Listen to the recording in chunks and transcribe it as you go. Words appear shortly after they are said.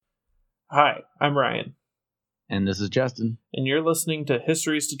Hi, I'm Ryan, And this is Justin. and you're listening to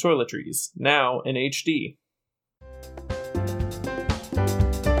Histories to Toiletries, now in HD.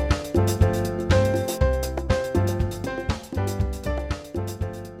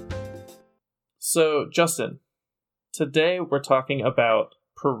 So, Justin, today we're talking about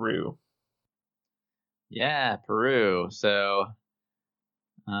Peru. Yeah, Peru. So,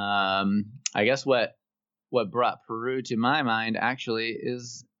 I guess what brought Peru to my mind actually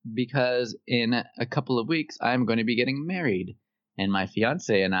is because in a couple of weeks I'm going to be getting married, and my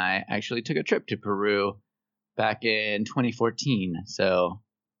fiance and I actually took a trip to Peru back in 2014. So,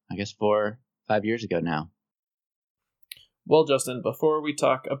 I guess 5 years ago now. Well, Justin, before we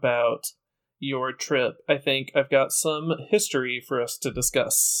talk about your trip, I think I've got some history for us to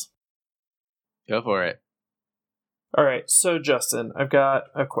discuss. Go for it. All right, so Justin, I've got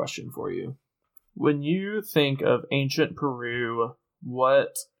a question for you. When you think of ancient Peru,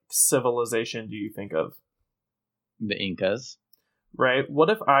 what civilization do you think of? The Incas. Right? What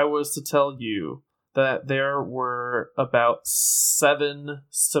if I was to tell you that there were about 7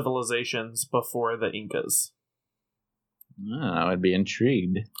 civilizations before the Incas? Oh, I would be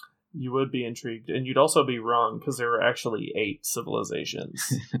intrigued. You would be intrigued, and you'd also be wrong because there were actually 8 civilizations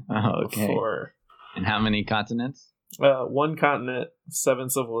Oh, okay. before. And how many continents? 1 continent, 7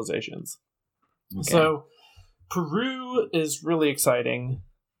 civilizations. Okay. So, Peru is really exciting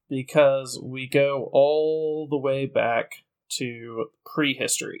because we go all the way back to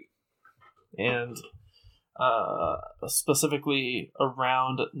prehistory. And specifically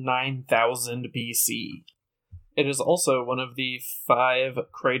around 9000 BC. It is also one of the 5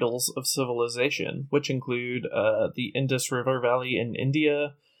 cradles of civilization, which include the Indus River Valley in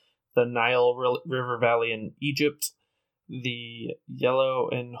India, the Nile River Valley in Egypt, the Yellow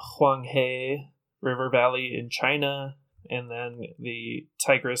and Huanghe River Valley in China, and then the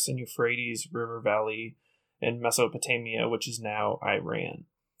Tigris and Euphrates River Valley in Mesopotamia, which is now Iran.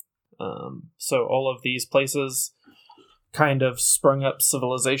 So all of these places kind of sprung up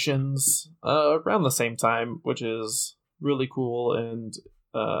civilizations around the same time, which is really cool and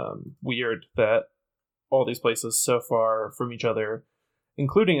weird that all these places so far from each other,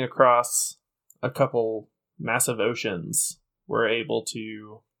 including across a couple massive oceans, were able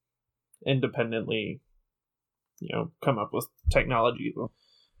to independently, come up with technology.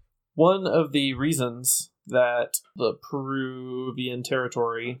 One of the reasons that the Peruvian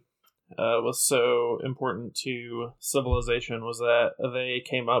territory was so important to civilization was that they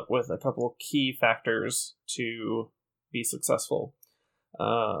came up with a couple of key factors to be successful.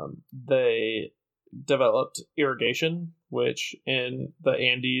 They developed irrigation, which in the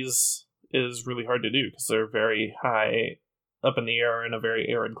Andes is really hard to do because they're very high up in the air in a very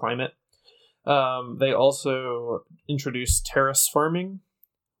arid climate. They also introduced terrace farming,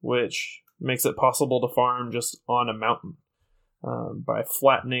 which makes it possible to farm just on a mountain. By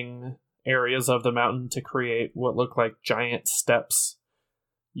flattening areas of the mountain to create what look like giant steps,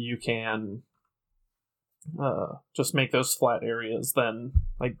 you can just make those flat areas then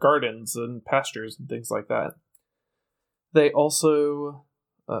like gardens and pastures and things like that. They also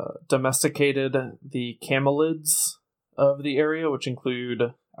domesticated the camelids of the area, which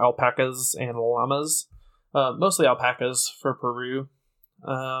include alpacas and llamas, mostly alpacas for Peru,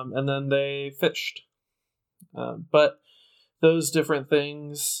 and then they fished. But those different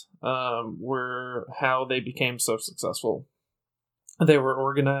things were how they became so successful. They were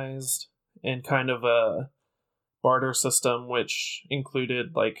organized in kind of a barter system, which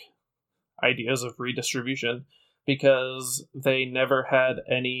included like ideas of redistribution, because they never had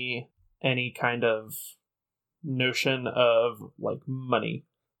any kind of notion of like money.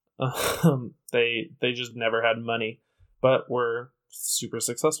 They just never had money, but were super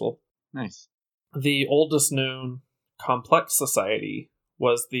successful. Nice. The oldest known complex society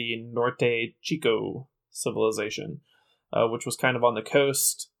was the Norte Chico civilization, which was kind of on the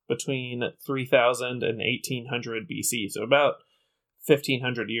coast between 3000 and 1800 BC, so about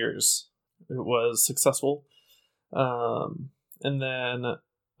 1500 years. It was successful. And then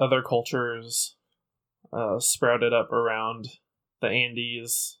other cultures sprouted up around the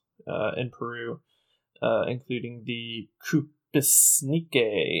Andes in Peru, including the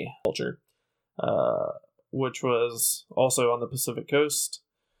Cupisnique culture, which was also on the Pacific coast.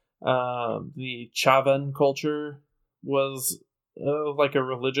 The Chavan culture was like a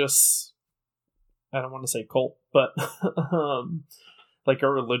religious, I don't want to say cult, but like a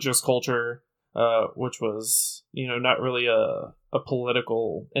religious culture, which was, not really a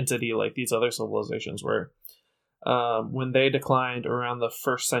political entity like these other civilizations were. When they declined around the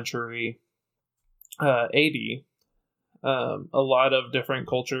 1st century AD, a lot of different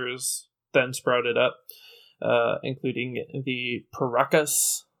cultures then sprouted up, including the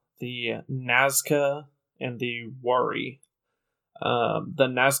Paracas, the Nazca, and the Wari. The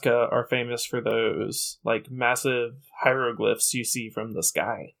Nazca are famous for those like massive hieroglyphs you see from the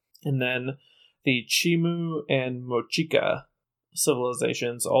sky. And then the Chimu and Mochica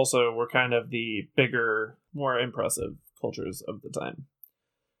civilizations also were kind of the bigger, more impressive cultures of the time.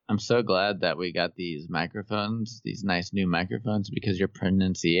 I'm so glad that we got these microphones, these nice new microphones, because your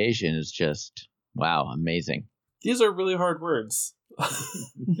pronunciation is just, wow, amazing. These are really hard words.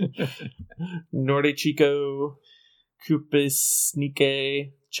 Nordechico,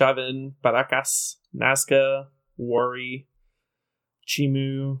 Cupisnique, Chavin, Paracas, Nazca, Wari,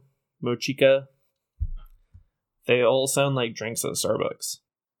 Chimu, Mochica. They all sound like drinks at Starbucks.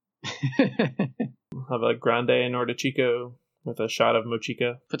 Have a grande Nordechico with a shot of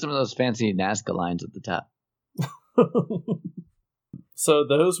Mochica. Put some of those fancy Nazca lines at the top. So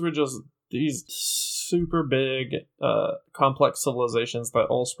those were just these super big, complex civilizations that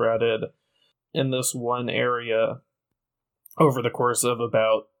all sprouted in this one area over the course of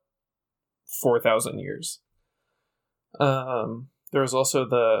about 4,000 years. There was also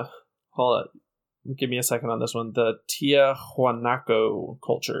give me a second on this one, the Tiahuanaco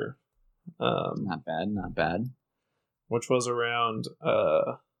culture. Not bad. Which was around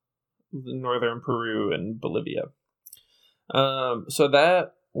northern Peru and Bolivia. So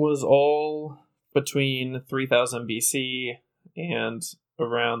that was all between 3000 BC and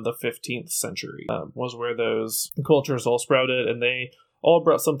around the 15th century, was where those cultures all sprouted, and they all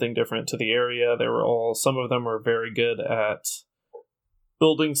brought something different to the area. Some of them were very good at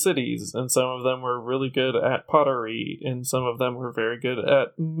building cities, and some of them were really good at pottery, and some of them were very good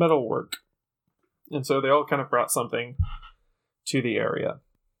at metalwork. And so they all kind of brought something to the area.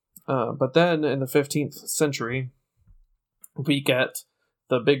 But then in the 15th century, we get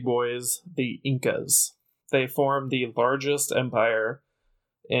the big boys, the Incas. They formed the largest empire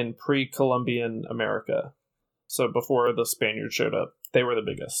in pre-Columbian America. So before the Spaniards showed up, they were the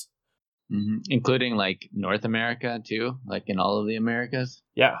biggest. Mm-hmm. Including like North America too, like in all of the Americas?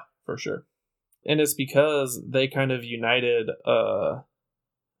 Yeah, for sure. And it's because they kind of united a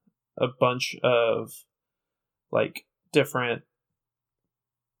bunch of like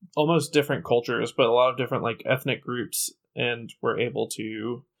almost different cultures, but a lot of different like ethnic groups, and were able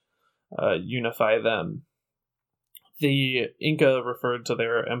to unify them. The Inca referred to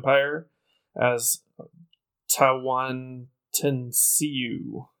their empire as Tawantinsuyu,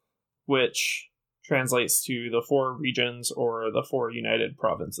 which translates to the 4 regions or the 4 united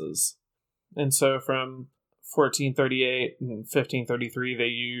provinces. And so from 1438 and 1533, they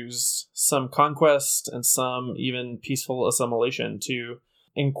used some conquest and some even peaceful assimilation to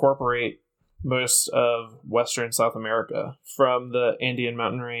incorporate most of Western South America, from the Andean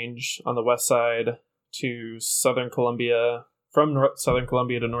mountain range on the west side to southern Colombia, from southern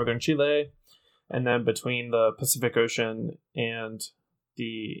Colombia to northern Chile, and then between the Pacific Ocean and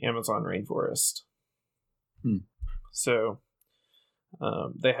the Amazon rainforest. So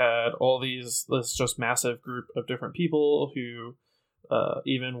they had this just massive group of different people who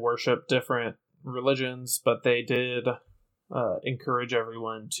even worship different religions, but they did encourage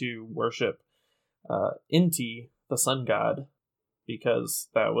everyone to worship Inti, the sun god, because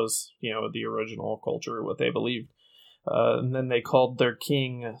that was, the original culture, what they believed. And then they called their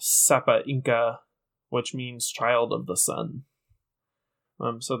king Sapa Inca, which means child of the sun.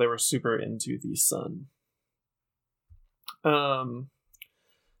 So they were super into the sun.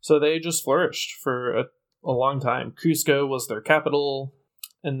 So they just flourished for a long time. Cusco was their capital,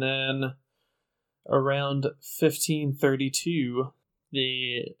 and then around 1532,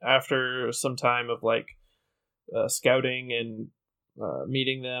 after some time of scouting and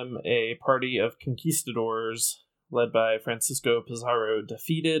meeting them, a party of conquistadors led by Francisco Pizarro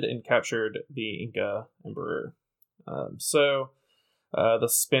defeated and captured the Inca emperor. So the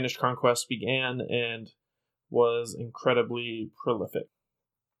Spanish conquest began and was incredibly prolific.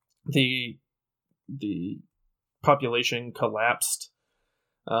 The population collapsed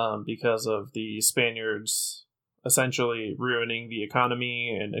because of the Spaniards essentially ruining the economy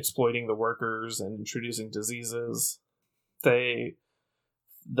and exploiting the workers and introducing diseases. The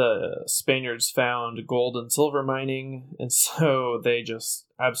Spaniards found gold and silver mining, and so they just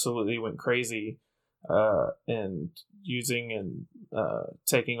absolutely went crazy and using and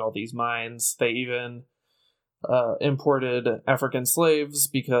taking all these mines. They even imported African slaves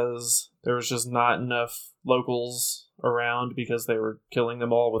because there was just not enough locals around because they were killing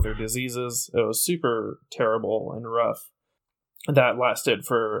them all with their diseases. It was super terrible and rough. That lasted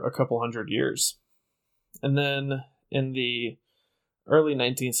for a couple hundred years. And then in the early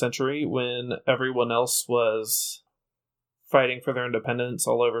 19th century, when everyone else was fighting for their independence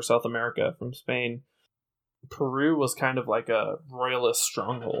all over South America from Spain, Peru was kind of like a royalist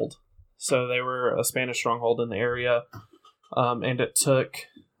stronghold. So they were a Spanish stronghold in the area, and it took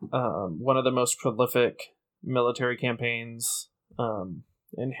one of the most prolific military campaigns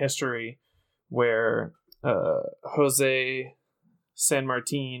in history, where Jose San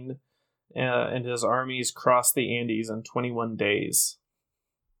Martin and his armies crossed the Andes in 21 days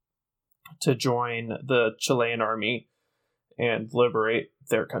to join the Chilean army and liberate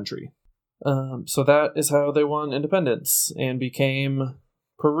their country. So that is how they won independence and became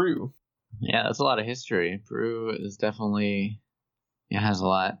Peru. Yeah, that's a lot of history. Peru is definitely, has a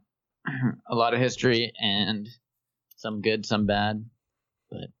lot of history, and some good, some bad,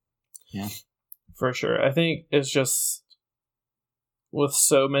 but yeah. For sure. I think it's just with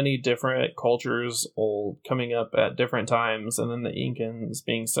so many different cultures all coming up at different times, and then the Incans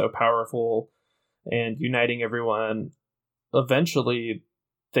being so powerful and uniting everyone, eventually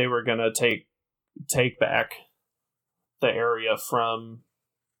they were going to take back the area from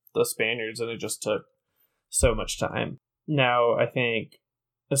the Spaniards, and it just took so much time. Now, I think,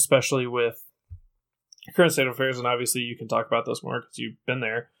 especially with current state of affairs, and obviously you can talk about this more because you've been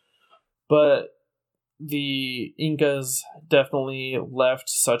there, but the Incas definitely left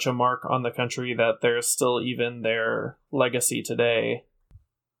such a mark on the country that there's still even their legacy today,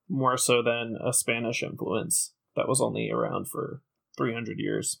 more so than a Spanish influence that was only around for 300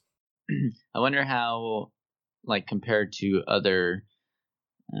 years. I wonder how, like, compared to other,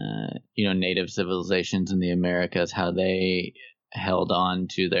 native civilizations in the Americas, how they held on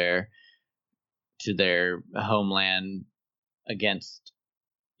to their homeland against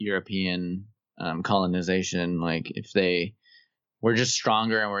European colonization. Like, if they were just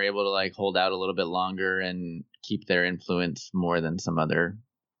stronger and were able to, like, hold out a little bit longer and keep their influence more than some other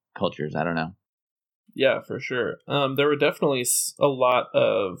cultures. I don't know. Yeah, for sure. There were definitely a lot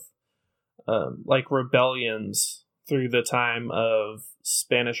of rebellions through the time of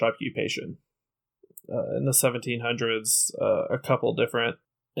Spanish occupation. In the 1700s, a couple different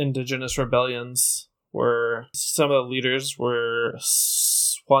indigenous rebellions where some of the leaders were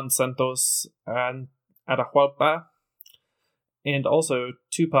Juan Santos and Atahualpa, and also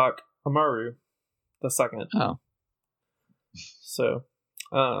Tupac Amaru II. Oh. So,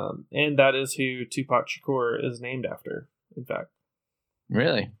 and that is who Tupac Shakur is named after, in fact.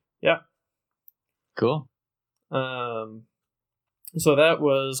 Really? Yeah. Cool. So that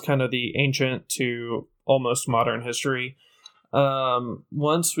was kind of the ancient to almost modern history.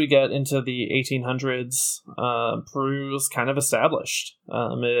 Once we get into the 1800s, Peru was kind of established.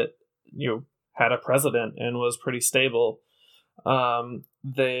 It, had a president and was pretty stable.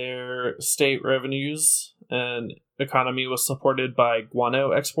 Their state revenues and economy was supported by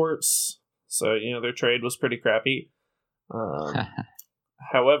guano exports. So, their trade was pretty crappy.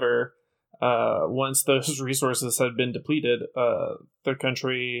 However, once those resources had been depleted, their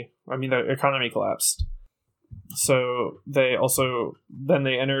economy collapsed. So they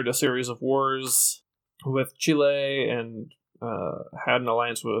entered a series of wars with Chile and had an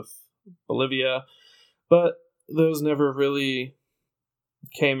alliance with Bolivia, but those never really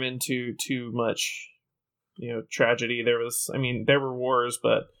came into too much, tragedy. There were wars,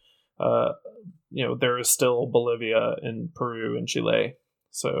 but there was still Bolivia and Peru and Chile,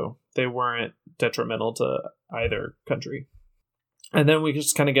 so they weren't detrimental to either country. And then we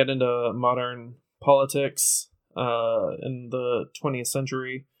just kind of get into modern politics in the 20th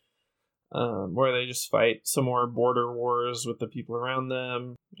century, where they just fight some more border wars with the people around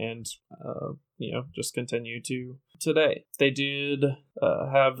them, and just continue to today. They did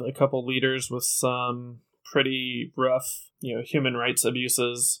have a couple leaders with some pretty rough human rights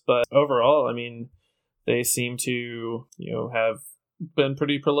abuses, but overall, they seem to have been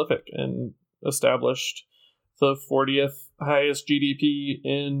pretty prolific and established the 40th highest GDP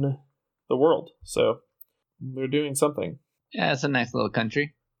in the world. So they're doing something. Yeah, it's a nice little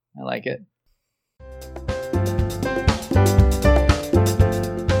country. I like it.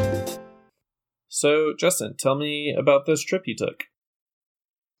 So, Justin, tell me about this trip you took.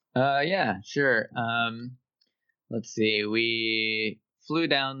 Yeah, sure. Let's see. We flew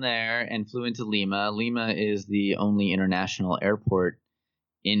down there and flew into Lima. Lima is the only international airport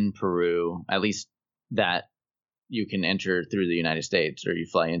in Peru, at least that you can enter through the United States, or you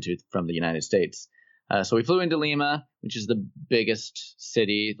fly into from the United States. So we flew into Lima, which is the biggest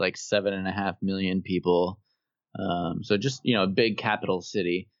city, like 7.5 million people. So just, a big capital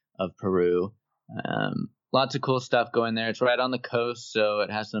city of Peru. Lots of cool stuff going there. It's right on the coast, so it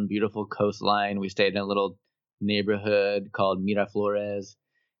has some beautiful coastline. We stayed in a little neighborhood called Miraflores,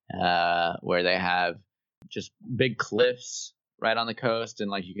 where they have just big cliffs right on the coast, and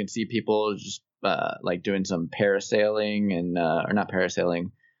like you can see people just like doing some parasailing and or not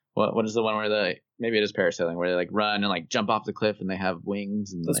parasailing. What is the one where maybe it is parasailing where they like run and like jump off the cliff and they have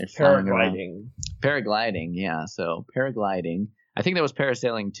wings and they're flying around. Paragliding, yeah. So paragliding. I think that was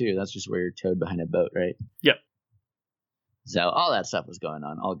parasailing too. That's just where you're towed behind a boat, right? Yep. So all that stuff was going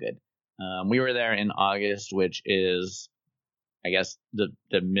on, all good. We were there in August, which is, I guess,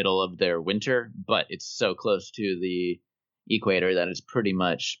 the middle of their winter, but it's so close to the equator that it's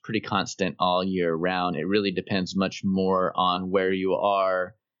pretty constant all year round. It really depends much more on where you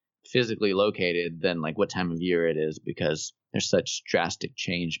are physically located than like what time of year it is, because there's such drastic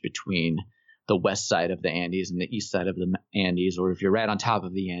change between the west side of the Andes and the east side of the Andes, or if you're right on top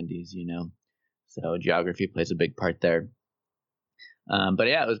of the Andes, So geography plays a big part there. But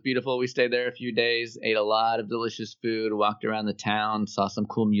yeah, it was beautiful. We stayed there a few days, ate a lot of delicious food, walked around the town, saw some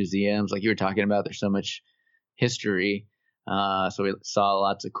cool museums like you were talking about. There's so much history. So we saw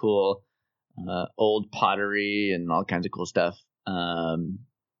lots of cool old pottery and all kinds of cool stuff.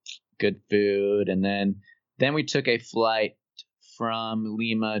 Good food. And then we took a flight from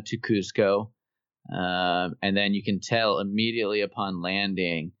Lima to Cusco. And then you can tell immediately upon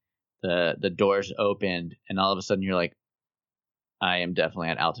landing, the doors opened, and all of a sudden you're like, I am definitely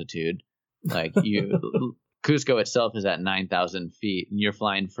at altitude. Like Cusco itself is at 9,000 feet, and you're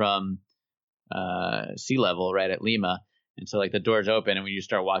flying from sea level right at Lima. And so like the doors open, and when you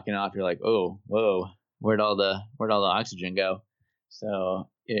start walking off, you're like, oh, whoa, where'd all the oxygen go? So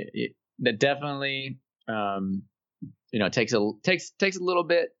that definitely, takes a little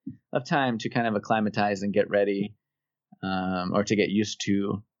bit of time to kind of acclimatize and get ready, or to get used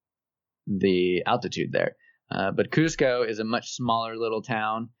to the altitude there. But Cusco is a much smaller little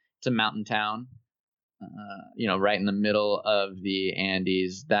town. It's a mountain town, right in the middle of the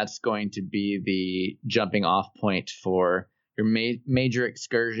Andes. That's going to be the jumping off point for your major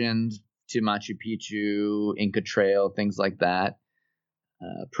excursions to Machu Picchu, Inca Trail, things like that.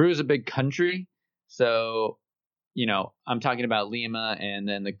 Peru is a big country. So, I'm talking about Lima and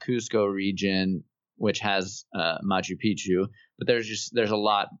then the Cusco region, which has Machu Picchu, but there's a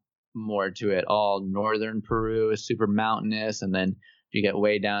lot more to it. All northern Peru is super mountainous, and then if you get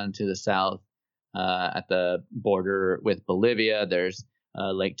way down to the south, at the border with Bolivia, there's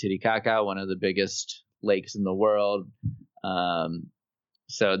Lake Titicaca, one of the biggest lakes in the world.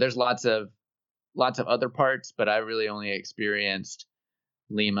 So there's lots of other parts, but I really only experienced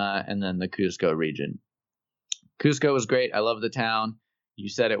Lima and then the Cusco region. Cusco was great. I love the town. You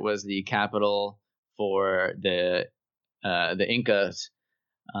said it was the capital for the Incas.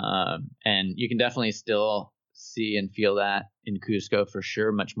 And you can definitely still see and feel that in Cusco for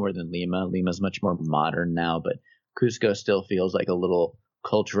sure, much more than Lima. Lima's much more modern now, but Cusco still feels like a little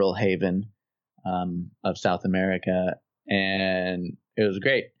cultural haven of South America, and it was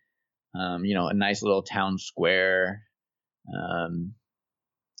great. A nice little town square,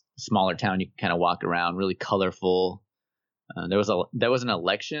 smaller town. You can kind of walk around, really colorful. There was an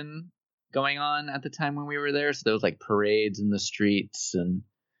election going on at the time when we were there, so there was like parades in the streets, and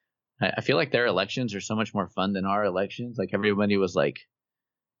I feel like their elections are so much more fun than our elections. Like everybody was like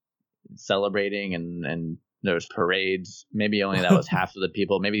celebrating, and there was parades. Maybe only that was half of the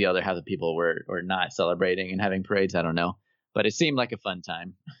people. Maybe the other half of the people were not celebrating and having parades. I don't know. But it seemed like a fun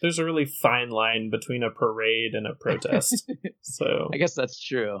time. There's a really fine line between a parade and a protest. So I guess that's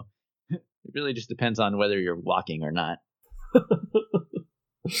true. It really just depends on whether you're walking or not.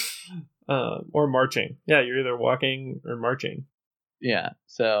 Or marching. Yeah, you're either walking or marching. Yeah.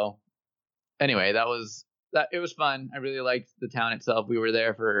 So anyway, it was fun. I really liked the town itself. We were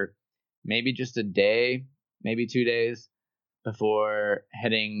there for maybe just a day, maybe 2 days before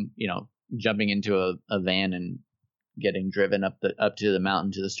heading, jumping into a van and getting driven up to the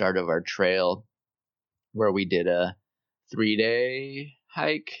mountain to the start of our trail, where we did a 3-day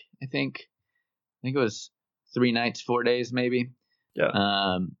hike. I think it was 3 nights, 4 days, maybe.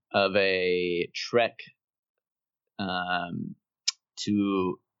 Yeah. Of a trek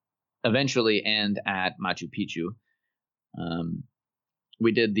to eventually end at Machu Picchu.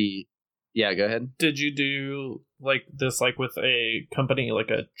 We did yeah, go ahead. Did you do like this, like with a company, like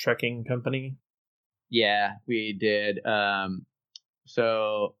a trekking company? Yeah, we did.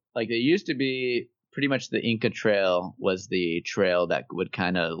 So like it used to be pretty much the Inca Trail was the trail that would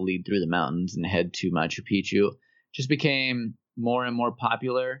kind of lead through the mountains and head to Machu Picchu. Just became more and more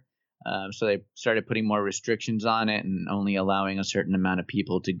popular. So they started putting more restrictions on it and only allowing a certain amount of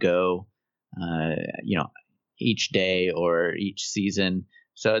people to go, each day or each season.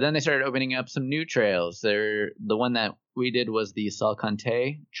 So then they started opening up some new trails. The one that we did was the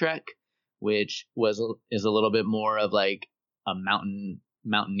Salcante trek, which is a little bit more of like a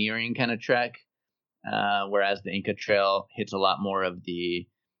mountaineering kind of trek, whereas the Inca Trail hits a lot more of the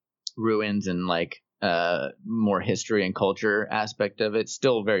ruins and like more history and culture aspect of it.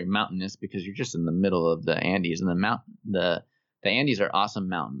 Still very mountainous because you're just in the middle of the Andes, and the Andes are awesome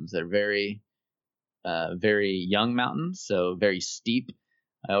mountains. They're very very young mountains, so very steep.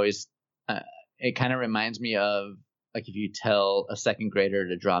 I always it kind of reminds me of like if you tell a second grader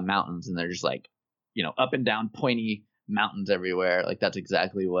to draw mountains and they're just like, up and down pointy mountains everywhere. Like that's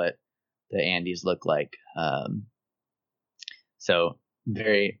exactly what the Andes look like. So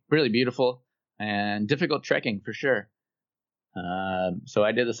really beautiful and difficult trekking for sure. So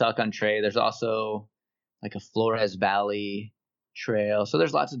I did the Salcantay. There's also like a Flores Valley trail. So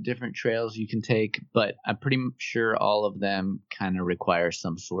there's lots of different trails you can take, but I'm pretty sure all of them kind of require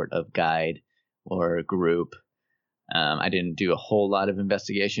some sort of guide or group. I didn't do a whole lot of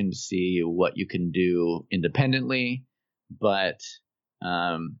investigation to see what you can do independently, but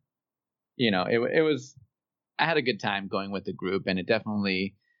it was, I had a good time going with the group, and it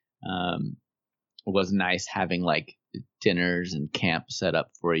definitely was nice having like dinners and camp set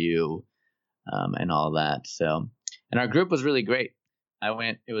up for you and all that. So, and our group was really great.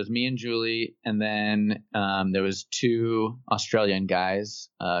 It was me and Julie, and then there was 2 Australian guys,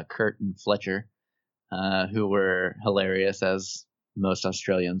 Kurt and Fletcher, who were hilarious, as most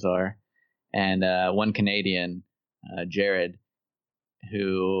Australians are, and one Canadian, Jared,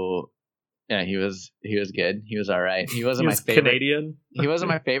 who he was good. He was all right. He wasn't my favorite Canadian. He wasn't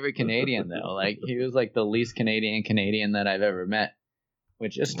my favorite Canadian though. Like he was like the least Canadian that I've ever met,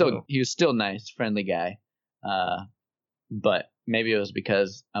 which is still he was still nice, friendly guy. But maybe it was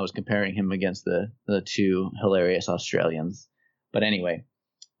because I was comparing him against the 2 hilarious Australians. But anyway,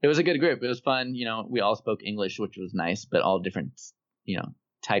 it was a good group. It was fun. We all spoke English, which was nice, but all different,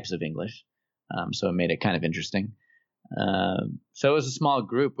 types of English. So it made it kind of interesting. So it was a small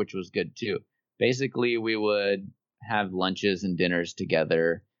group, which was good too. Basically, we would have lunches and dinners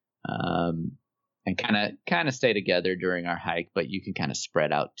together, and kind of stay together during our hike. But you can kind of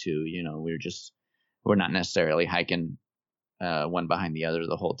spread out too. We're not necessarily hiking one behind the other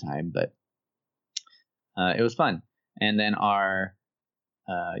the whole time, but it was fun. And then our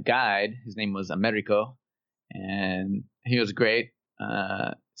guide, his name was Americo, and he was great.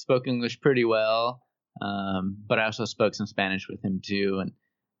 Spoke English pretty well. But I also spoke some Spanish with him too,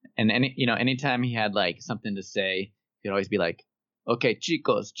 and anytime he had like something to say, he'd always be like, "Okay,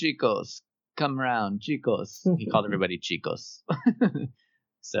 chicos, come around, chicos." He called everybody chicos.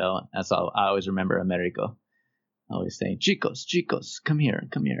 So that's all. I always remember Americo always saying, "Chicos, come here."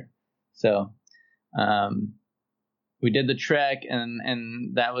 So, we did the trek,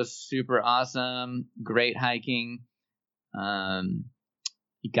 and that was super awesome. Great hiking.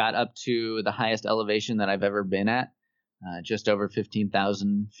 He got up to the highest elevation that I've ever been at, just over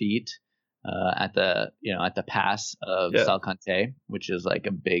 15,000 feet, at the pass of Salcantay, which is like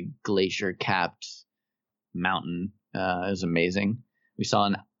a big glacier capped mountain. It was amazing. We saw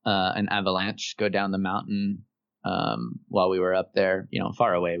an avalanche go down the mountain while we were up there,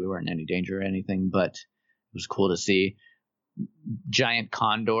 far away. We weren't in any danger or anything, but it was cool to see giant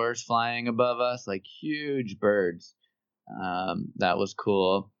condors flying above us, like huge birds. That was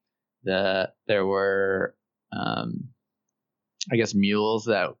cool. There were, I guess, mules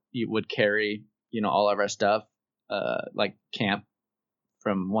that would carry, all of our stuff, like camp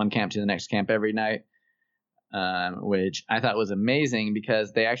from one camp to the next camp every night, which I thought was amazing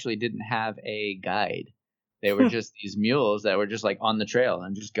because they actually didn't have a guide. They were just these mules that were just like on the trail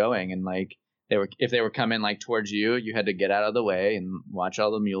and just going, and like if they were coming like towards you, you had to get out of the way and watch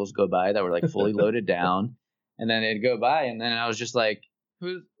all the mules go by that were like fully loaded down. And then they'd go by, and then I was just like,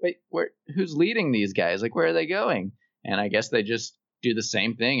 who's leading these guys? Like, where are they going? And I guess they just do the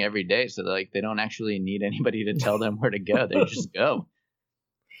same thing every day. So like they don't actually need anybody to tell them where to go. They just go.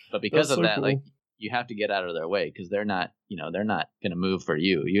 But because That's of so that, cool. like you have to get out of their way because they're not going to move for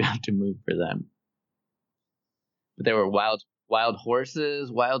you. You have to move for them. But there were wild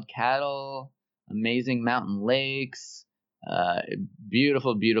horses, wild cattle, amazing mountain lakes.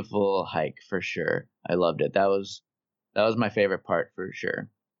 Beautiful hike for sure. I loved it. That was my favorite part for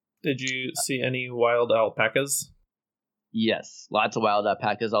sure. Did you see any wild alpacas? Yes, lots of wild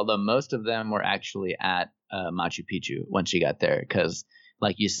alpacas, although most of them were actually at Machu Picchu once you got there because,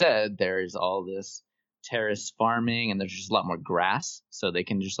 like you said, there's all this terrace farming and there's just a lot more grass, so they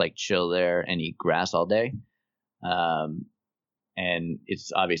can just like chill there and eat grass all day. And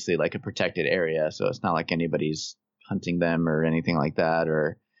it's obviously like a protected area, so it's not like anybody's hunting them or anything like that,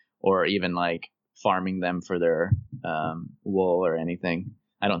 or even like farming them for their wool or anything.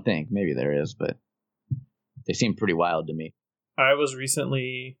 I don't think. Maybe there is, but they seem pretty wild to me. I was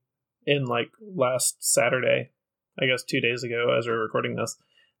recently in like last Saturday, I guess 2 days ago as we're recording this,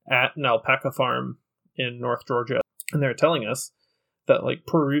 at an alpaca farm in North Georgia. And they're telling us that like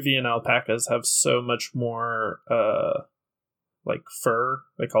Peruvian alpacas have so much more like fur,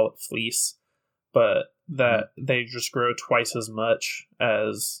 they call it fleece, but that they just grow twice as much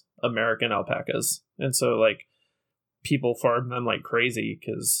as American alpacas. And so like people farm them like crazy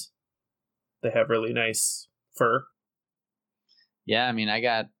because they have really nice fur. Yeah, I mean,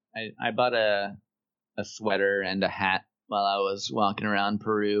 I bought a sweater and a hat while I was walking around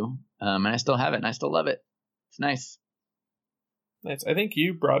Peru, and I still have it, and I still love it. It's nice. Nice. I think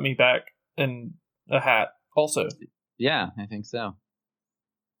you brought me back and a hat also. Yeah, I think so.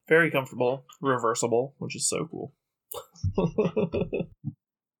 Very comfortable, reversible, which is so cool.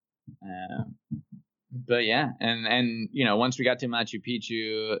 But yeah, and you know, once we got to Machu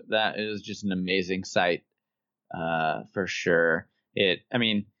Picchu, that is just an amazing sight, for sure. I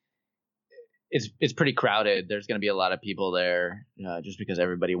mean, it's pretty crowded. There's going to be a lot of people there, just because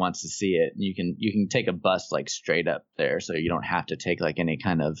everybody wants to see it. And you can take a bus like straight up there, so you don't have to take like any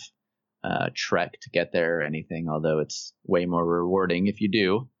kind of trek to get there or anything. Although it's way more rewarding if you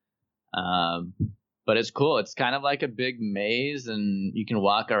do. But it's cool. It's kind of like a big maze, and you can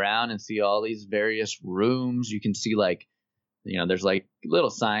walk around and see all these various rooms. You can see like, you know, there's like little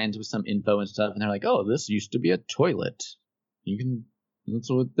signs with some info and stuff, and they're like, oh, this used to be a toilet.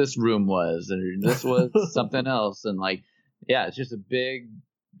 That's what this room was, or this was something else. And like, yeah, it's just a big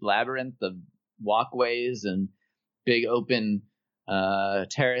labyrinth of walkways and big open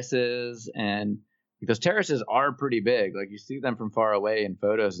terraces, and because terraces are pretty big, like you see them from far away in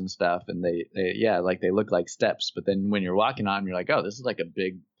photos and stuff, and they look like steps, but then when you're walking on them, you're like, oh, this is like a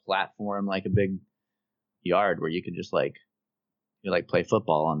big platform, like a big yard where you could just like play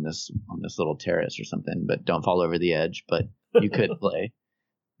football on this little terrace or something, but don't fall over the edge, but you could play.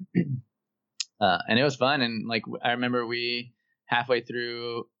 And it was fun, and like I remember we halfway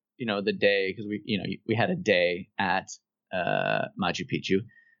through, you know, the day, because we had a day at Machu Picchu.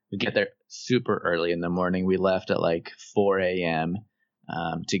 We get there super early in the morning. We left at like 4 a.m.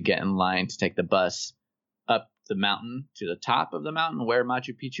 To get in line to take the bus up the mountain to the top of the mountain where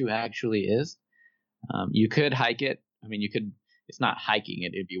Machu Picchu actually is. You could hike it. I mean, it's not hiking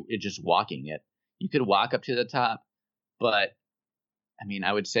it. It's just walking it. You could walk up to the top, but I mean,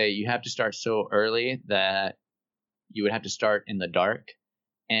 I would say you have to start so early that you would have to start in the dark,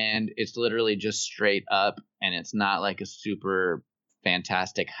 and it's literally just straight up, and it's not like a super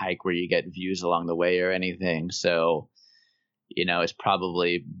fantastic hike where you get views along the way or anything. So, you know, it's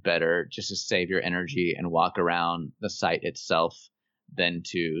probably better just to save your energy and walk around the site itself than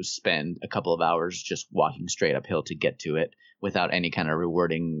to spend a couple of hours just walking straight uphill to get to it without any kind of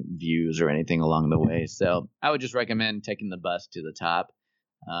rewarding views or anything along the way. So I would just recommend taking the bus to the top.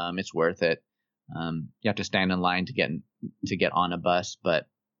 It's worth it. You have to stand in line to get on a bus, but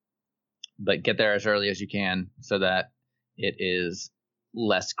get there as early as you can so that it is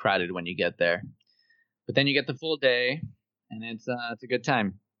less crowded when you get there. But then you get the full day, and it's a good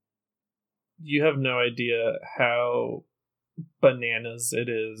time. You have no idea how bananas it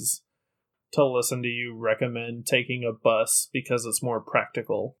is to listen to you recommend taking a bus because it's more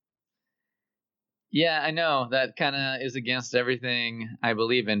practical. Yeah, I know that kind of is against everything I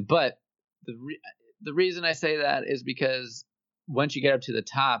believe in, but the reason I say that is because once you get up to the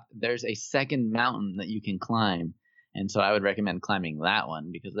top, there's a second mountain that you can climb. And so I would recommend climbing that one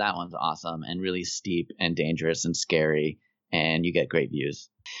because that one's awesome and really steep and dangerous and scary, and you get great views.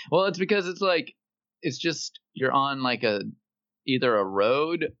 Well, it's because it's just you're on like either a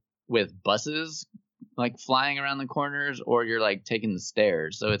road with buses like flying around the corners, or you're like taking the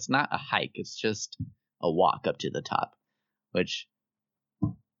stairs. So it's not a hike, it's just a walk up to the top, which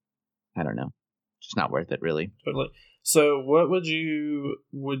I don't know. Just not worth it, really. Totally. So what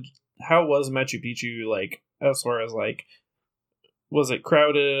how was Machu Picchu like, as far as like, was it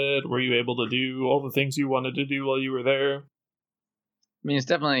crowded? Were you able to do all the things you wanted to do while you were there? I mean, it's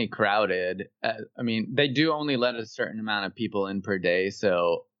definitely crowded. I mean, they do only let a certain amount of people in per day,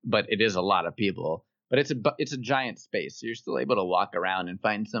 but it is a lot of people. But it's a giant space, so you're still able to walk around and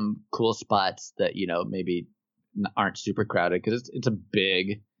find some cool spots that, you know, maybe aren't super crowded, because it's a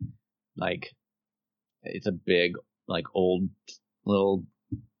big old little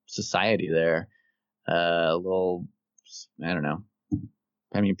society there. I don't know.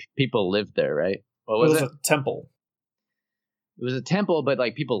 I mean, people lived there, right? What was it? It was a temple. It was a temple, but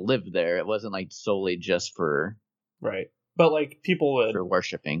like people lived there. It wasn't like solely just for Right. But like people would, for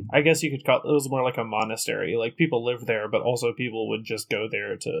worshiping. I guess you could call it was more like a monastery. Like people lived there, but also people would just go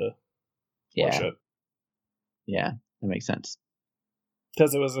there to worship. Yeah, that makes sense.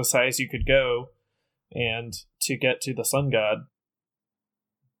 Because it was as high as you could go, and to get to the sun god,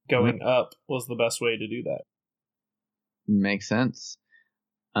 going up was the best way to do that. Makes sense.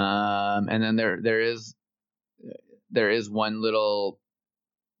 And then there is one little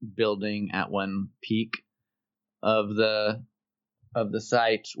building at one peak of the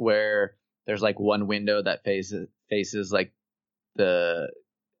site where there's like one window that faces like the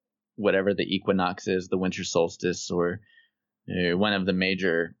whatever the equinox is, the winter solstice, or one of the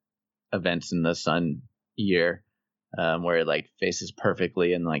major events in the sun year, where it like faces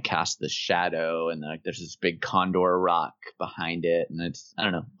perfectly and like casts the shadow, and like there's this big condor rock behind it, and it's, I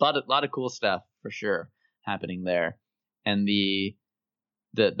don't know, a lot of cool stuff for sure happening there. And the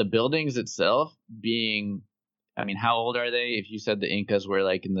buildings itself being, I mean, how old are they? If you said the Incas were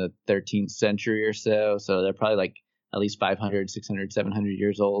like in the 13th century or so they're probably like at least 500, 600, 700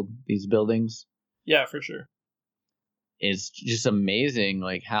 years old, these buildings. Yeah, for sure. It's just amazing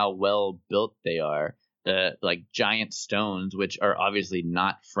like how well built they are. The like giant stones, which are obviously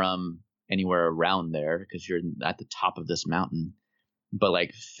not from anywhere around there because you're at the top of this mountain, but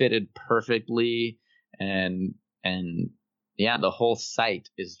like fitted perfectly, and yeah, the whole site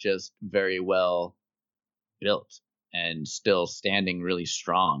is just very well built and still standing really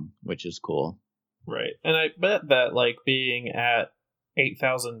strong, which is cool. Right. And I bet that like being at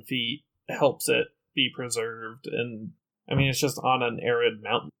 8,000 feet helps it be preserved. And I mean, it's just on an arid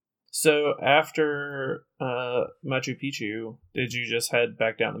mountain. So after Machu Picchu, did you just head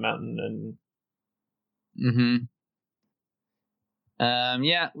back down the mountain and?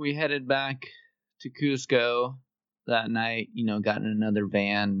 Yeah, we headed back to Cusco that night. Got in another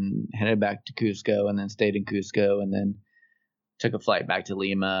van, headed back to Cusco, and then stayed in Cusco, and then took a flight back to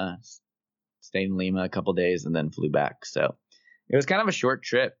Lima. Stayed in Lima a couple days, and then flew back. So it was kind of a short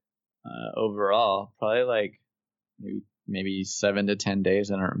trip overall. Probably like maybe 7 to 10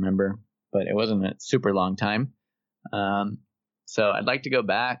 days. I don't remember, but it wasn't a super long time. So I'd like to go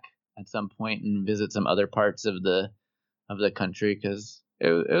back at some point and visit some other parts of the country because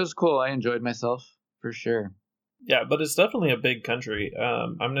it was cool. I enjoyed myself for sure. Yeah, but it's definitely a big country.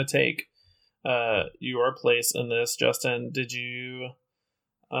 I'm gonna take your place in this, Justin. Did you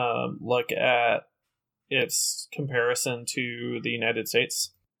look at its comparison to the United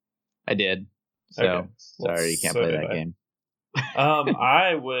States? I did. So okay. Sorry, you can't play that game.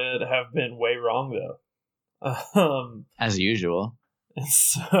 I would have been way wrong though. As usual.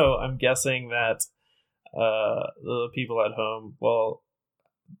 So I'm guessing that the people at home, well,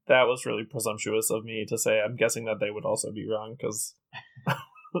 that was really presumptuous of me to say. I'm guessing that they would also be wrong because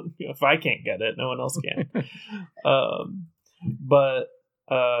if I can't get it, no one else can. But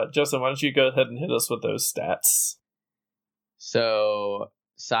Justin, why don't you go ahead and hit us with those stats? So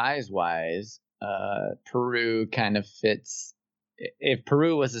size-wise, Peru kind of fits. If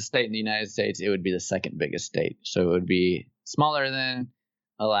Peru was a state in the United States, it would be the second biggest state. So it would be smaller than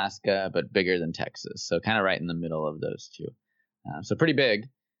Alaska, but bigger than Texas. So kind of right in the middle of those two. So pretty big.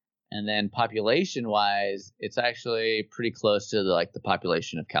 And then population-wise, it's actually pretty close to the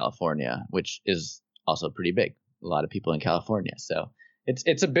population of California, which is also pretty big. A lot of people in California. So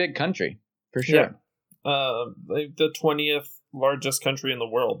it's a big country for sure. Yeah. The 20th largest country in the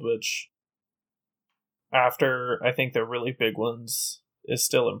world, which after I think the really big ones is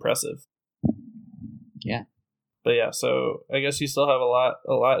still impressive. Yeah. But yeah, so I guess you still have a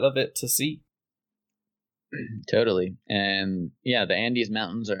lot of it to see. Totally. And yeah, the Andes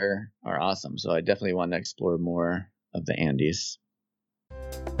Mountains are awesome. So I definitely want to explore more of the Andes.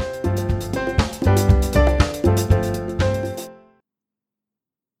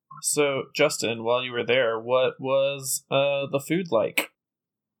 So, Justin, while you were there, what was the food like?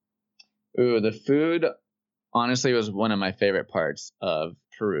 Ooh, the food honestly was one of my favorite parts of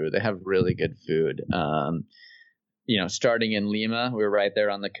Peru. They have really good food. Starting in Lima, we were right there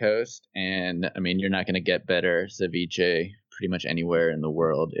on the coast, and I mean, you're not going to get better ceviche pretty much anywhere in the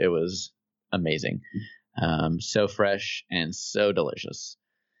world. It was amazing. So fresh and so delicious.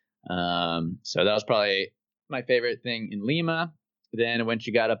 So that was probably my favorite thing in Lima. Then once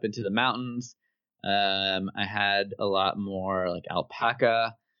you got up into the mountains, I had a lot more like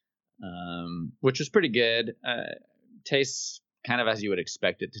alpaca, which was pretty good. Tastes kind of as you would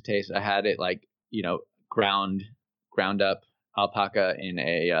expect it to taste. I had it ground up alpaca in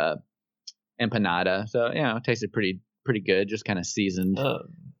a empanada, so it tasted pretty good, just kind of seasoned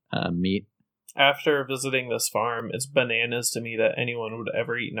meat. After visiting this farm, it's bananas to me that anyone would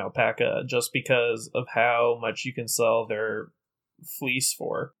ever eat an alpaca just because of how much you can sell their fleece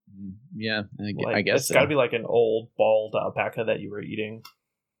for. Yeah, Like, I guess it's so. got to be like an old bald alpaca that you were eating.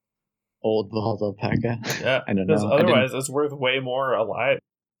 Old bald alpaca. Yeah, I don't because know. otherwise it's worth way more alive.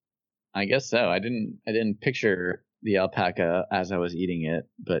 I guess so. I didn't picture the alpaca as I was eating it,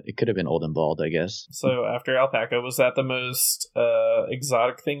 but it could have been old and bald, I guess. So after alpaca, was that the most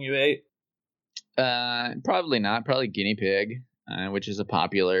exotic thing you ate? Probably not. Probably guinea pig, which is a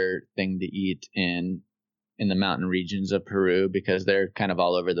popular thing to eat in the mountain regions of Peru because they're kind of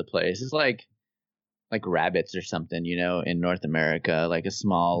all over the place. It's like rabbits or something, in North America, like a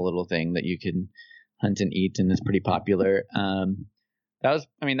small little thing that you can hunt and eat, and it's pretty popular. That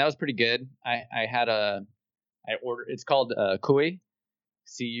was pretty good. I ordered. It's called cuy,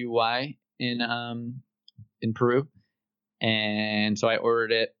 cuy in Peru, and so I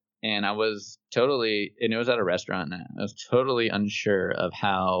ordered it. And I was and it was at a restaurant. And I was totally unsure of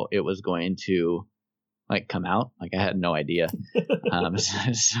how it was going to come out. Like I had no idea.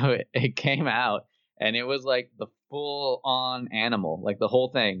 So it came out, and it was like the full on animal, like the whole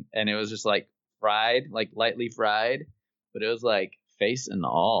thing. And it was just like fried, like lightly fried, but it was like face and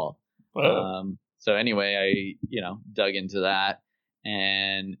all. Wow. So anyway, I dug into that,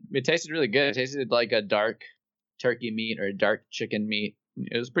 and it tasted really good. It tasted like a dark turkey meat or a dark chicken meat.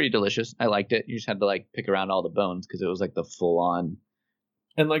 It was pretty delicious. I liked it. You just had to pick around all the bones because it was like the full on.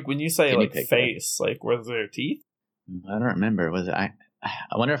 And when you say guinea pig, face, was there teeth? I don't remember. Was it? I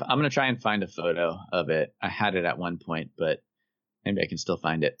wonder if I'm gonna try and find a photo of it. I had it at one point, but maybe I can still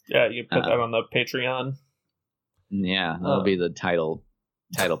find it. Yeah, you put that on the Patreon. Yeah, that'll be the title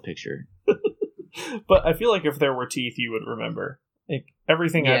picture. But I feel like if there were teeth, you would remember. Like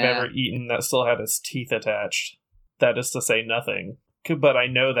everything I've ever eaten that still had its teeth attached. That is to say, nothing. But I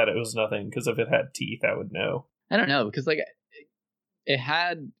know that it was nothing because if it had teeth, I would know. I don't know because it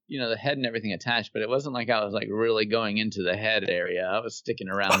had the head and everything attached, but it wasn't like I was really going into the head area. I was sticking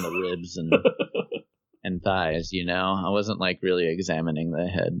around the ribs and thighs. I wasn't really examining the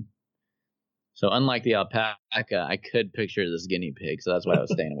head. So unlike the alpaca, I could picture this guinea pig, so that's why I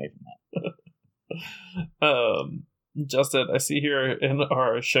was staying away from that. Justin, I see here in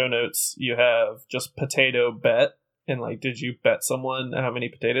our show notes you have just potato bet. And did you bet someone how many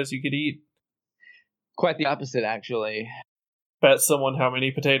potatoes you could eat? Quite the opposite, actually. Bet someone how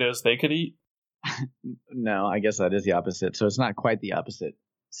many potatoes they could eat? No, I guess that is the opposite. So it's not quite the opposite.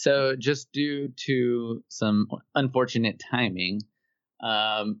 So just due to some unfortunate timing,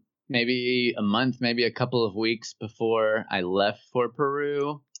 maybe a month, maybe a couple of weeks before I left for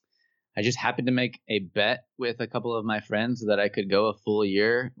Peru, I just happened to make a bet with a couple of my friends that I could go a full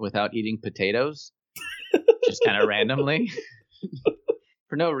year without eating potatoes. Just kind of randomly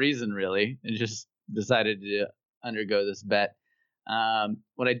for no reason really, and just decided to undergo this bet.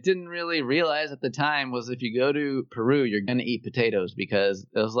 What I didn't really realize at the time was if you go to Peru, you're going to eat potatoes because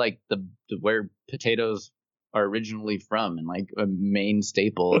it was the where potatoes are originally from and a main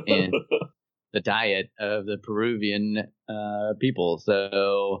staple in the diet of the Peruvian people.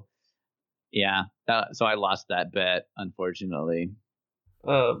 So yeah, so I lost that bet, unfortunately.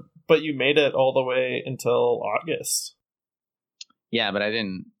 But you made it all the way until August. Yeah, but I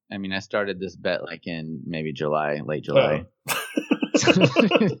didn't. I mean, I started this bet in maybe July, late July.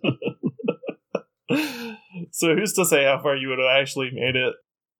 So who's to say how far you would have actually made it?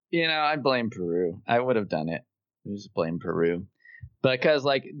 I blame Peru. I would have done it. I just blame Peru. Because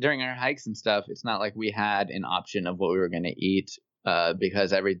during our hikes and stuff, it's not like we had an option of what we were going to eat.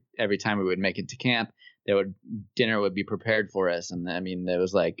 Because every time we would make it to camp, dinner would be prepared for us, and I mean there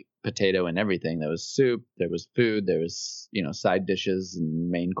was potato and everything. There was soup, there was food, there was side dishes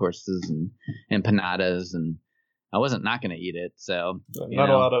and main courses and empanadas, and I wasn't not going to eat it. So not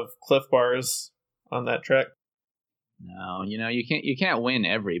a lot of Cliff Bars on that trek. No, you can't win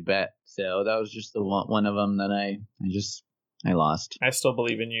every bet. So that was just the one of them that I lost. I still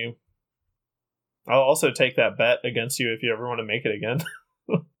believe in you. I'll also take that bet against you if you ever want to make it again.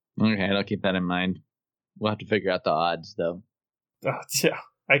 Okay, I'll keep that in mind. We'll have to figure out the odds, though. Yeah,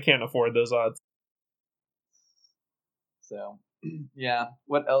 I can't afford those odds. So, yeah.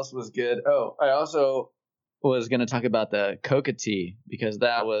 What else was good? Oh, I also was going to talk about the coca tea because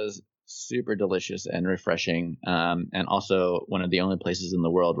that was super delicious and refreshing. And also one of the only places in the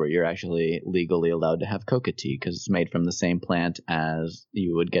world where you're actually legally allowed to have coca tea because it's made from the same plant as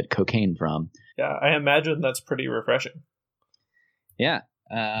you would get cocaine from. Yeah, I imagine that's pretty refreshing. Yeah.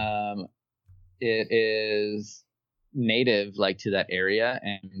 It is native to that area,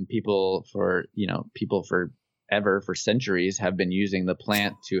 and people for ever for centuries have been using the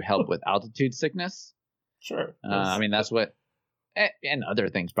plant to help with altitude sickness. Sure. I mean, that's what, and other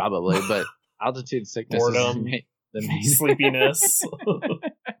things probably, but altitude sickness boredom, is the main sleepiness.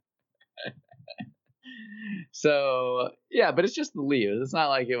 So yeah, but it's just the leaves. It's not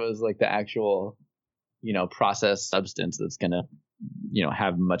like it was like the actual, processed substance that's gonna,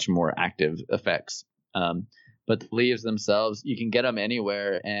 have much more active effects. But the leaves themselves, you can get them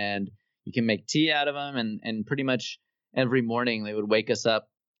anywhere, and you can make tea out of them. And pretty much every morning they would wake us up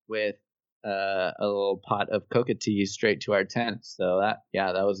with a little pot of coca tea straight to our tent. So that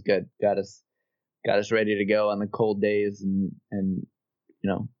was good. Got us ready to go on the cold days and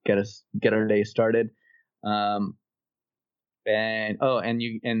get our day started. And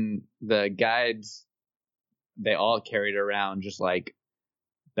the guides, they all carried around just like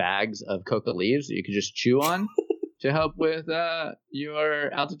bags of coca leaves that you could just chew on to help with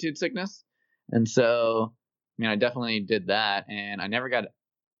your altitude sickness. And so, I definitely did that, and I never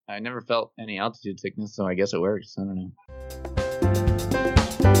felt any altitude sickness, so I guess it works. I don't know.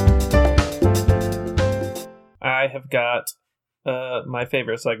 I have got my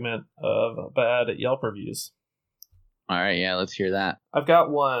favorite segment of bad Yelp reviews. All right, yeah, let's hear that. I've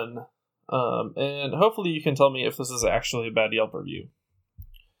got one, and hopefully you can tell me if this is actually a bad Yelp review.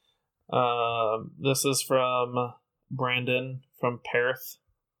 This is from Brandon from Perth,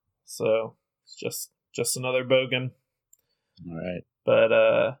 so it's just another bogan. All right.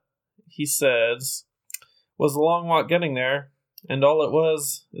 But he says, was a long walk getting there, and all it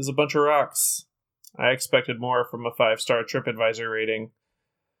was is a bunch of rocks. I expected more from a 5-star TripAdvisor rating.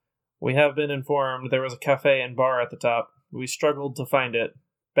 We have been informed there was a cafe and bar at the top. We struggled to find it.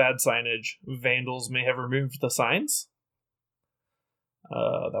 Bad signage. Vandals may have removed the signs.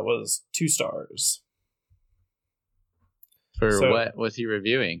 That was 2 stars. What was he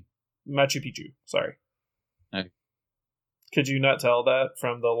reviewing? Machu Picchu, sorry. Okay. Could you not tell that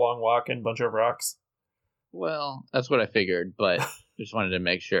from the long walk and bunch of rocks? Well, that's what I figured, but just wanted to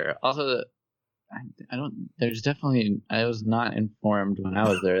make sure. Also, I was not informed when I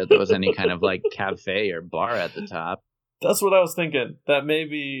was there that there was any kind of like cafe or bar at the top. That's what I was thinking. That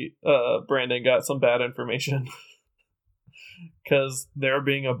maybe Brandon got some bad information. Because there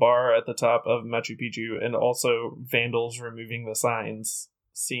being a bar at the top of Machu Picchu and also vandals removing the signs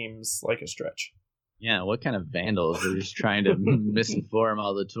seems like a stretch. Yeah, what kind of vandals are just trying to misinform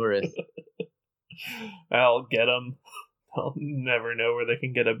all the tourists? I'll get them. I'll never know where they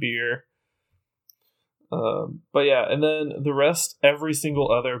can get a beer. But yeah, and then the rest, every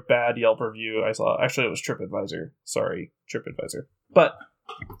single other bad Yelp review I saw, actually it was TripAdvisor. Sorry, TripAdvisor. But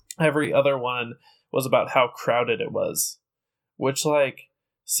every other one was about how crowded it was. Which,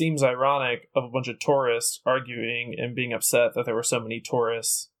 seems ironic of a bunch of tourists arguing and being upset that there were so many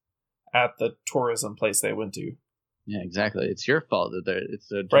tourists at the tourism place they went to. Yeah, exactly. It's your fault that it's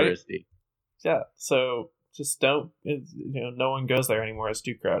so touristy. Right? Yeah, so just don't, no one goes there anymore. It's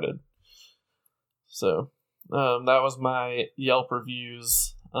too crowded. So, that was my Yelp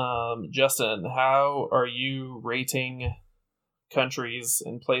reviews. Justin, how are you rating countries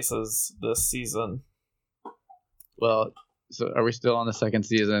and places this season? Well, so are we still on the second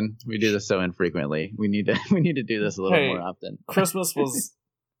season? We do this so infrequently. We need to do this a little more often. Christmas was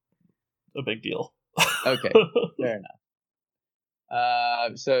a big deal. Okay, fair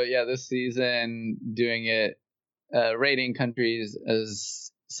enough. So yeah, this season doing it, rating countries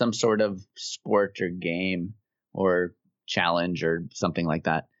as some sort of sport or game or challenge or something like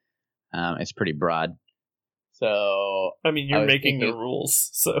that. It's pretty broad. So I mean, you're making the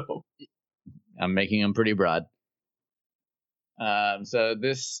rules, so I'm making them pretty broad. So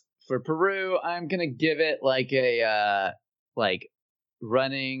this for Peru, I'm gonna give it like a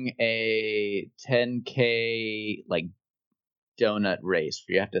running a 10K like donut race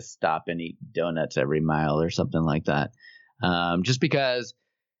where you have to stop and eat donuts every mile or something like that. Just because,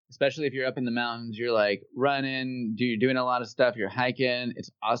 especially if you're up in the mountains, you're like running, you're doing a lot of stuff, you're hiking, it's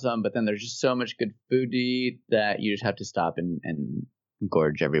awesome, but then there's just so much good food to eat that you just have to stop and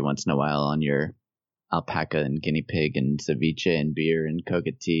gorge every once in a while on your alpaca and guinea pig and ceviche and beer and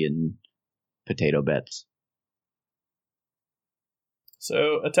coca tea and potato bits.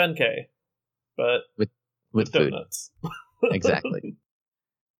 So a 10K, but with food. Donuts. Exactly.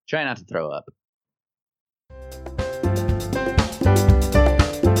 Try not to throw up.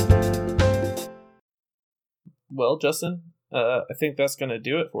 Well, Justin, I think that's going to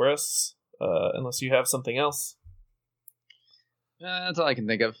do it for us, unless you have something else. That's all I can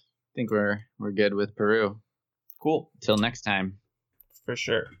think of. I think we're good with Peru. Cool. Till next time. For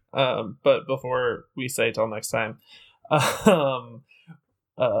sure. But before we say till next time,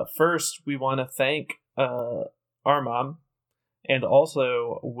 first we want to thank our mom, and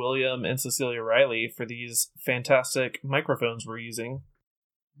also William and Cecilia Riley for these fantastic microphones we're using.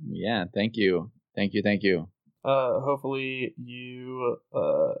 Yeah, thank you. Thank you. Hopefully you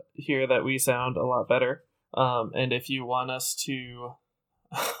hear that we sound a lot better. And if you want us to,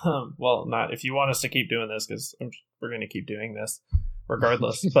 well, not if you want us to keep doing this, because we're going to keep doing this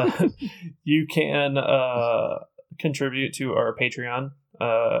regardless, but you can contribute to our Patreon.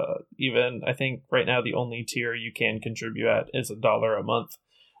 Even I think right now the only tier you can contribute at is $1 a month.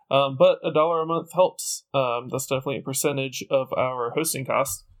 But $1 a month helps. That's definitely a percentage of our hosting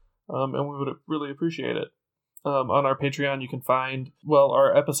costs. And we would really appreciate it. On our Patreon, you can find, well,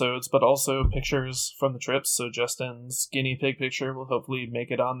 our episodes, but also pictures from the trips. So Justin's guinea pig picture will hopefully make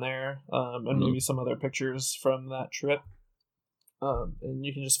it on there, and maybe some other pictures from that trip. And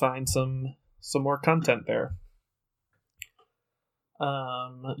you can just find some more content there.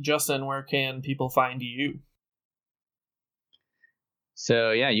 Justin, where can people find you?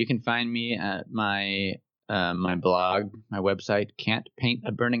 So yeah, you can find me at my blog, my website,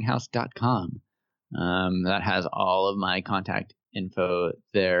 can'tpaintaburninghouse.com. That has all of my contact info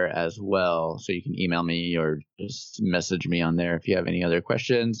there as well. So you can email me or just message me on there if you have any other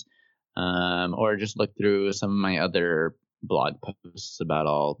questions, or just look through some of my other blog posts about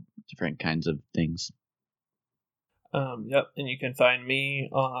all different kinds of things. Yep, and you can find me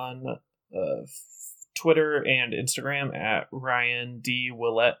on Twitter and Instagram at Ryan D.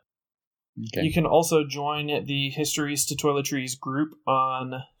 Willett. Okay. You can also join the Histories to Toiletries group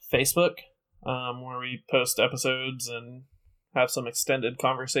on Facebook, where we post episodes and have some extended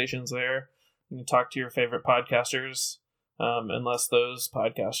conversations there. You can talk to your favorite podcasters, unless those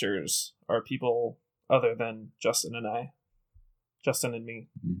podcasters are people other than Justin and me.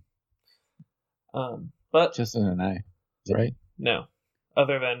 But Justin and I, is that right? No,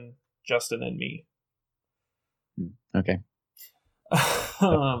 other than Justin and me. Okay.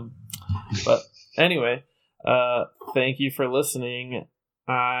 But anyway, thank you for listening.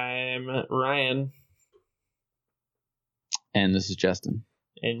 I'm Ryan. And this is Justin.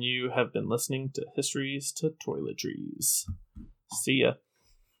 And you have been listening to Histories to Toiletries. See ya.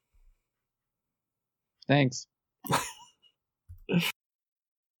 Thanks.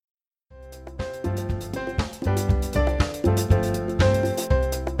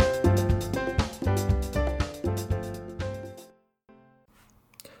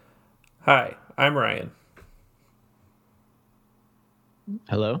 Hi, I'm Ryan.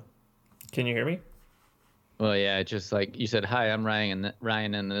 Hello? Can you hear me? Well, yeah, just like you said, hi, I'm Ryan,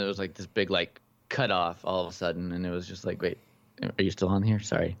 and then it was like this big cut off all of a sudden, and it was just like, wait, are you still on here?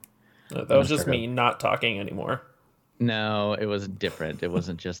 Sorry. That was just me not talking anymore. No, it was different. It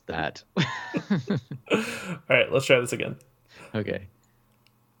wasn't just that. All right, let's try this again. Okay.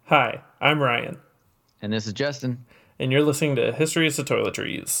 Hi, I'm Ryan. And this is Justin. And you're listening to Histories to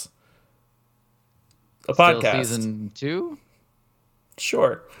Toiletries. A Still podcast. Season 2?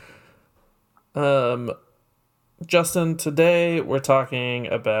 Sure. Justin, today we're talking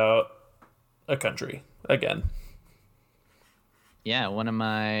about a country again. Yeah, one of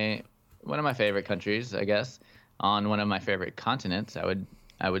my favorite countries, I guess. On one of my favorite continents,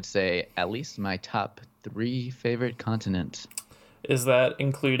 I would say at least my top 3 favorite continents. Is that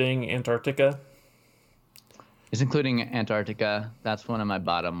including Antarctica? It's including Antarctica. That's one of my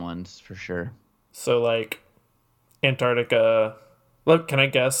bottom ones for sure. So like Antarctica. Look, can I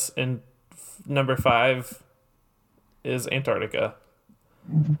guess? In number 5 is Antarctica.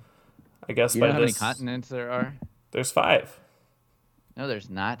 I guess. You know how many continents there are? There's 5. No, there's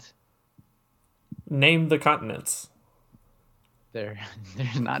not. Name the continents. There's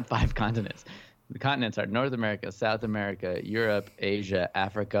not 5 continents. The continents are North America, South America, Europe, Asia,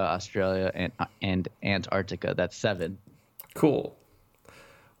 Africa, Australia, and Antarctica. That's 7. Cool.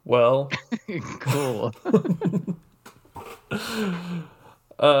 Well. Cool.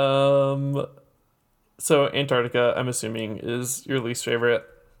 So Antarctica, I'm assuming, is your least favorite.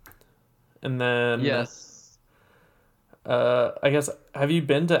 And then yes. I guess, have you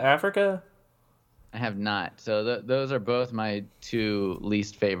been to Africa? I have not. So those are both my 2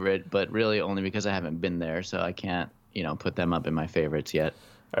 least favorite, but really only because I haven't been there, so I can't, put them up in my favorites yet.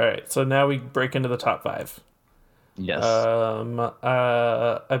 All right, so now we break into the top 5. Yes.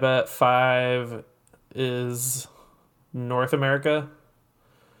 I bet 5 is North America.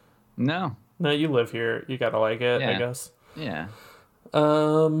 No, you live here. You gotta like it, yeah. I guess. Yeah.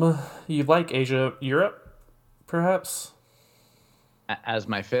 You like Asia, Europe, perhaps? As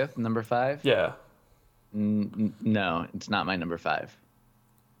my 5th, number 5? Yeah. No, it's not my number 5.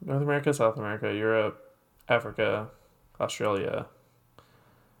 North America, South America, Europe, Africa, Australia,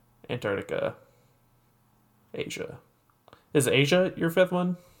 Antarctica. Asia. Is Asia your fifth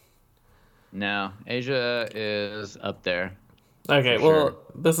one? No, Asia is up there. Okay, well,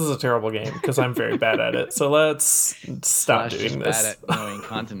 this is a terrible game because I'm very bad at it. So let's stop doing this. Bad at knowing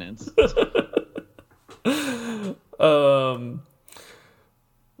continents.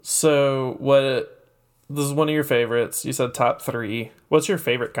 So what? This is one of your favorites. You said top 3. What's your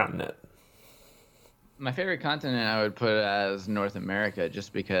favorite continent? My favorite continent I would put as North America,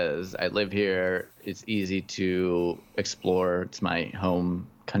 just because I live here. It's easy to explore. It's my home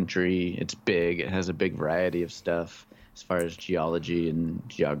country. It's big. It has a big variety of stuff as far as geology and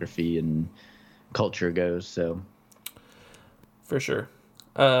geography and culture goes. So, for sure.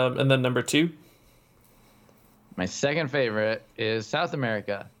 And then number 2. My second favorite is South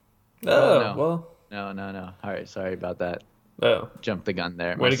America. Oh, no. All right, sorry about that. Oh, jumped the gun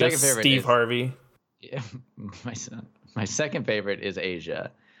there. Way to go, Steve Harvey. Yeah, my second favorite is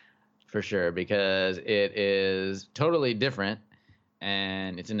Asia, for sure, because it is totally different,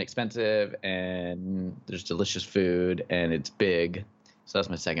 and it's inexpensive, and there's delicious food, and it's big. So that's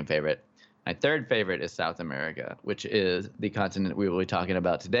my second favorite. My third favorite is South America, which is the continent we will be talking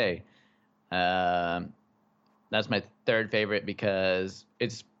about today. That's my third favorite because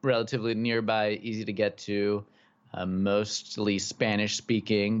it's relatively nearby, easy to get to. Mostly Spanish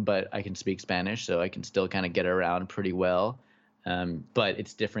speaking, but I can speak Spanish, so I can still kind of get around pretty well. But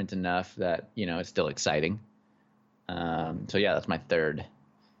it's different enough that, it's still exciting. So yeah, that's my third.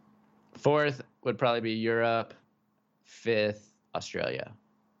 Fourth would probably be Europe. Fifth, Australia.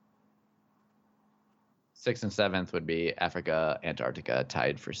 Sixth and seventh would be Africa, Antarctica,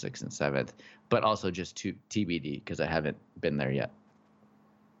 tied for sixth and seventh, but also just TBD because I haven't been there yet.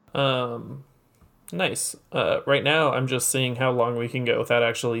 Nice. Right now, I'm just seeing how long we can go without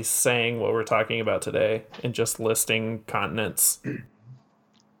actually saying what we're talking about today and just listing continents.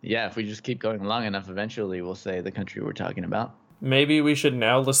 Yeah, if we just keep going long enough, eventually we'll say the country we're talking about. Maybe we should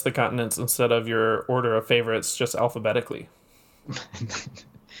now list the continents instead of your order of favorites, just alphabetically.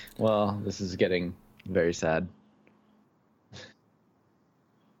 Well, this is getting very sad.